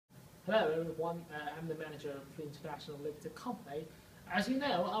Hello everyone, I'm the manager of the International Limited Company. As you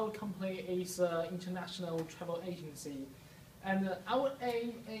know, our company is an international travel agency, and our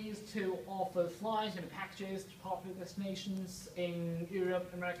aim is to offer flights and packages to popular destinations in Europe,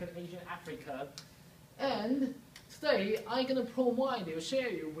 America, Asia, and Africa. And today I'm going to share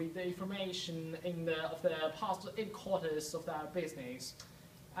you with the information of the past 8 quarters of our business.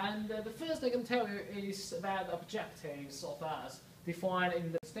 And the first I can tell you is about the objectives of us defined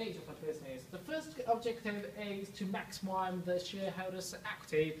in the stage of our business. The first objective is to maximize the shareholders'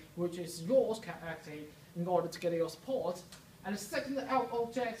 equity, which is your equity, in order to get your support. And the second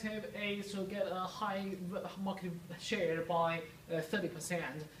objective is to get a high market share by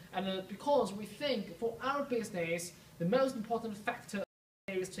 30%. And because we think for our business, the most important factor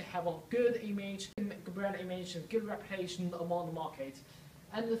is to have a good image, brand image, and good reputation among the market.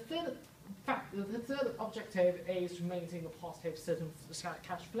 And the third objective is to maintain a positive certain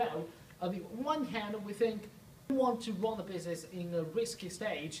cash flow. On the one hand, we think we want to run the business in a risky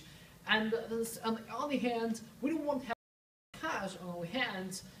stage, and on the other hand, we don't want to have cash on our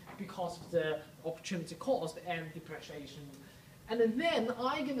hands because of the opportunity cost and depreciation. And then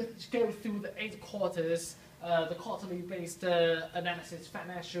I'm going to go through the 8 quarters, the quarterly based analysis,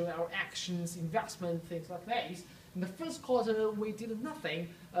 financial, our actions, investment, things like this. In the first quarter, we did nothing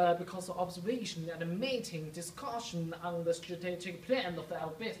because of observation and a meeting, discussion on the strategic plan of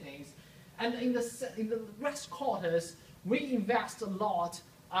our business. And in the rest quarters, we invest a lot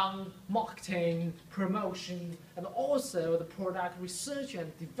on marketing, promotion, and also the product research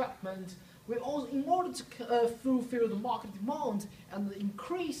and development. We also, in order to fulfill the market demand and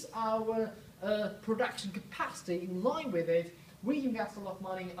increase our production capacity in line with it, we invest a lot of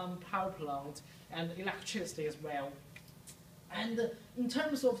money on power plant and electricity as well. And in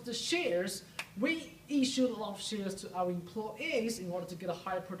terms of the shares, we issued a lot of shares to our employees in order to get a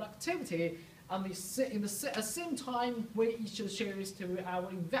higher productivity. And at the same time, we issue shares to our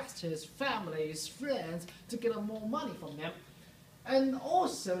investors, families, friends, to get more money from them. And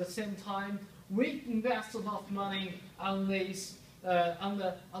also at the same time, we invest a lot of money on these on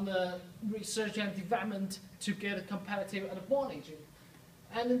the research and development to get a competitive advantage.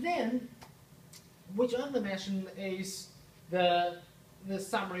 And then, which I'm going to mention is the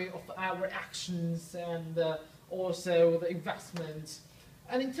summary of our actions and also the investment.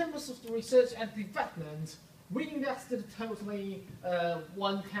 And in terms of the research and development, we invested totally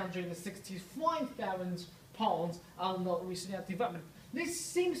 £165,000 on the research and development. This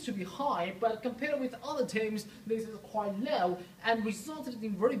seems to be high, but compared with other teams, this is quite low and resulted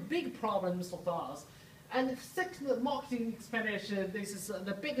in very big problems of us. And second, marketing expenditure. This is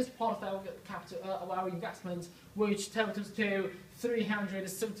the biggest part of our investment, which totals to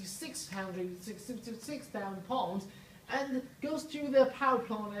 £376,000, and goes to the power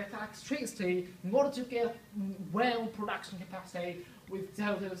plant and electricity in order to get well production capacity. With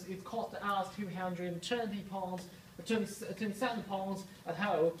totals, it cost us £227 at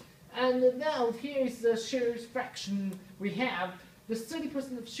home. And now here is the shares fraction we have. The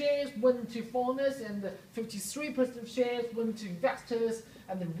 30% of shares went to foreigners, and the 53% of shares went to investors,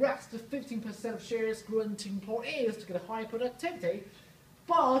 and the rest, the 15% of shares, went to employees to get a higher productivity.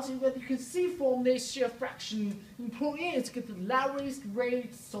 But what you can see from this share fraction, employees get the lowest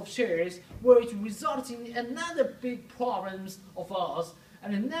rates of shares, which resulted in another big problems of ours.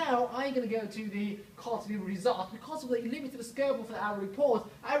 And now I'm going to go to the quarterly results. Because of the limited scope of our report,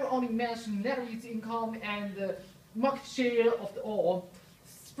 I will only mention net income and the market share of the all.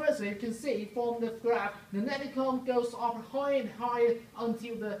 Firstly, you can see from the graph, the net income goes up higher and higher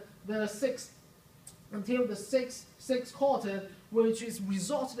until the sixth quarter, which is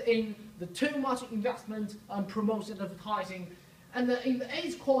resulted in the too much investment on promotion and advertising. And in the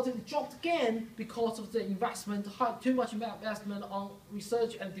 8th quarter, it dropped again because of the investment, too much investment on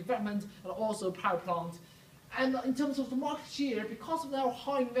research and development, and also power plant. And in terms of the market share, because of our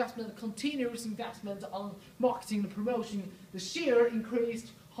high investment, continuous investment on marketing and promotion, the share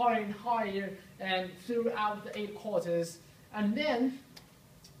increased higher and higher and throughout the 8 quarters. And then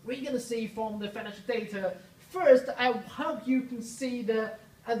we're going to see from the financial data. First, I hope you can see the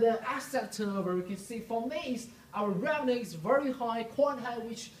asset turnover. You can see from these, our revenue is very high, quite high,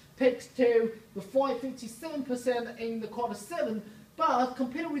 which peaks to the 557% in the quarter 7. But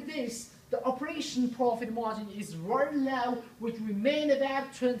compared with this, the operation profit margin is very low, which remain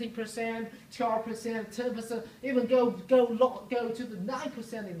about 20%, 12%, 10%, even go to the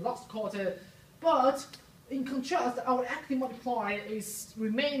 9% in last quarter. But in contrast, our equity multiplier is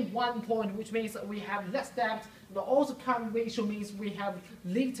remain 1 point, which means that we have less debt. But also current ratio means we have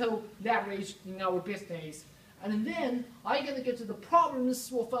little leverage in our business. And then I'm going to get to the problems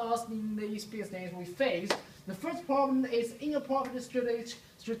for us in this business we face. The first problem is inappropriate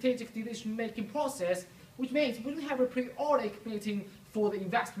strategic decision-making process, which means we don't have a periodic meeting for the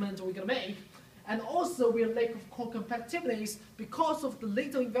investment we're going to make. And also we lack of core competitiveness because of the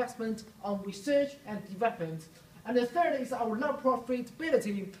little investment on research and development. And the third is our low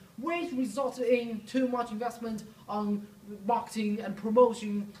profitability, which resulted in too much investment on marketing and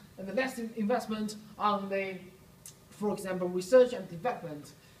promotion and less investment on the, for example, research and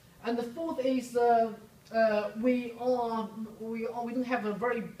development. And the fourth is we don't have a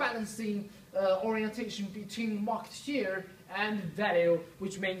very balancing orientation between market share and value,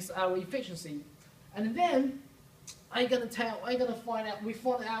 which means our efficiency. And then we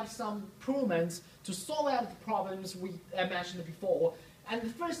find out some improvements to solve out the problems we mentioned before. And the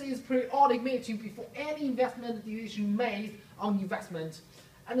first is periodic meeting before any investment decision made on investment.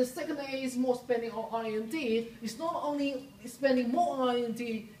 And the second is more spending on R&D. It's not only spending more on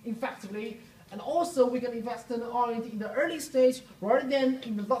R&D effectively, and also we can invest in R&D in the early stage rather than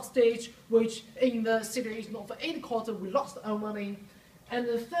in the last stage, which in the situation of the 8th quarter we lost our money. And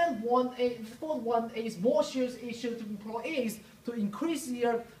the fourth one is more shares issued to employees to increase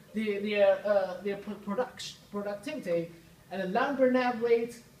their productivity, and a lower burnout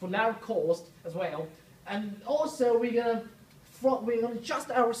rate for lower cost as well. And also we're gonna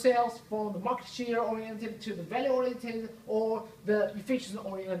adjust ourselves from the market share oriented to the value oriented or the efficiency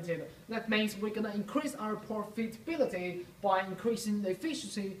oriented. That means we're gonna increase our profitability by increasing the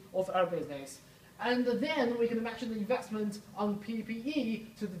efficiency of our business. And then we can match the investment on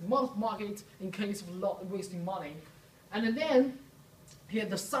PPE to the demand market in case of not wasting money. And then here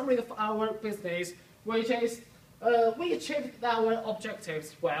the summary of our business, which is we achieved our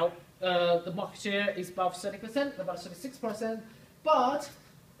objectives well. The market share is above 30%, about 36%, but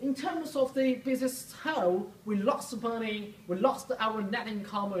in terms of the business whole, we lost money, we lost our net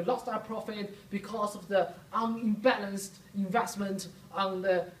income, we lost our profit because of the unbalanced investment on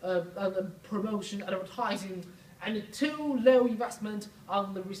the promotion, advertising, and too low investment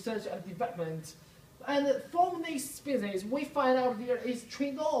on the research and development. And from this business, we find out there is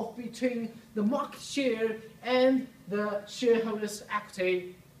trade-off between the market share and the shareholders'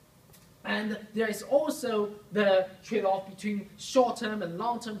 equity. And there is also the trade-off between short-term and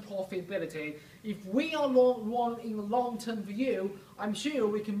long-term profitability. If we are in the long-term view, I'm sure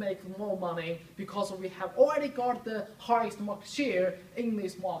we can make more money because we have already got the highest market share in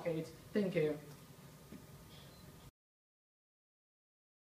this market. Thank you.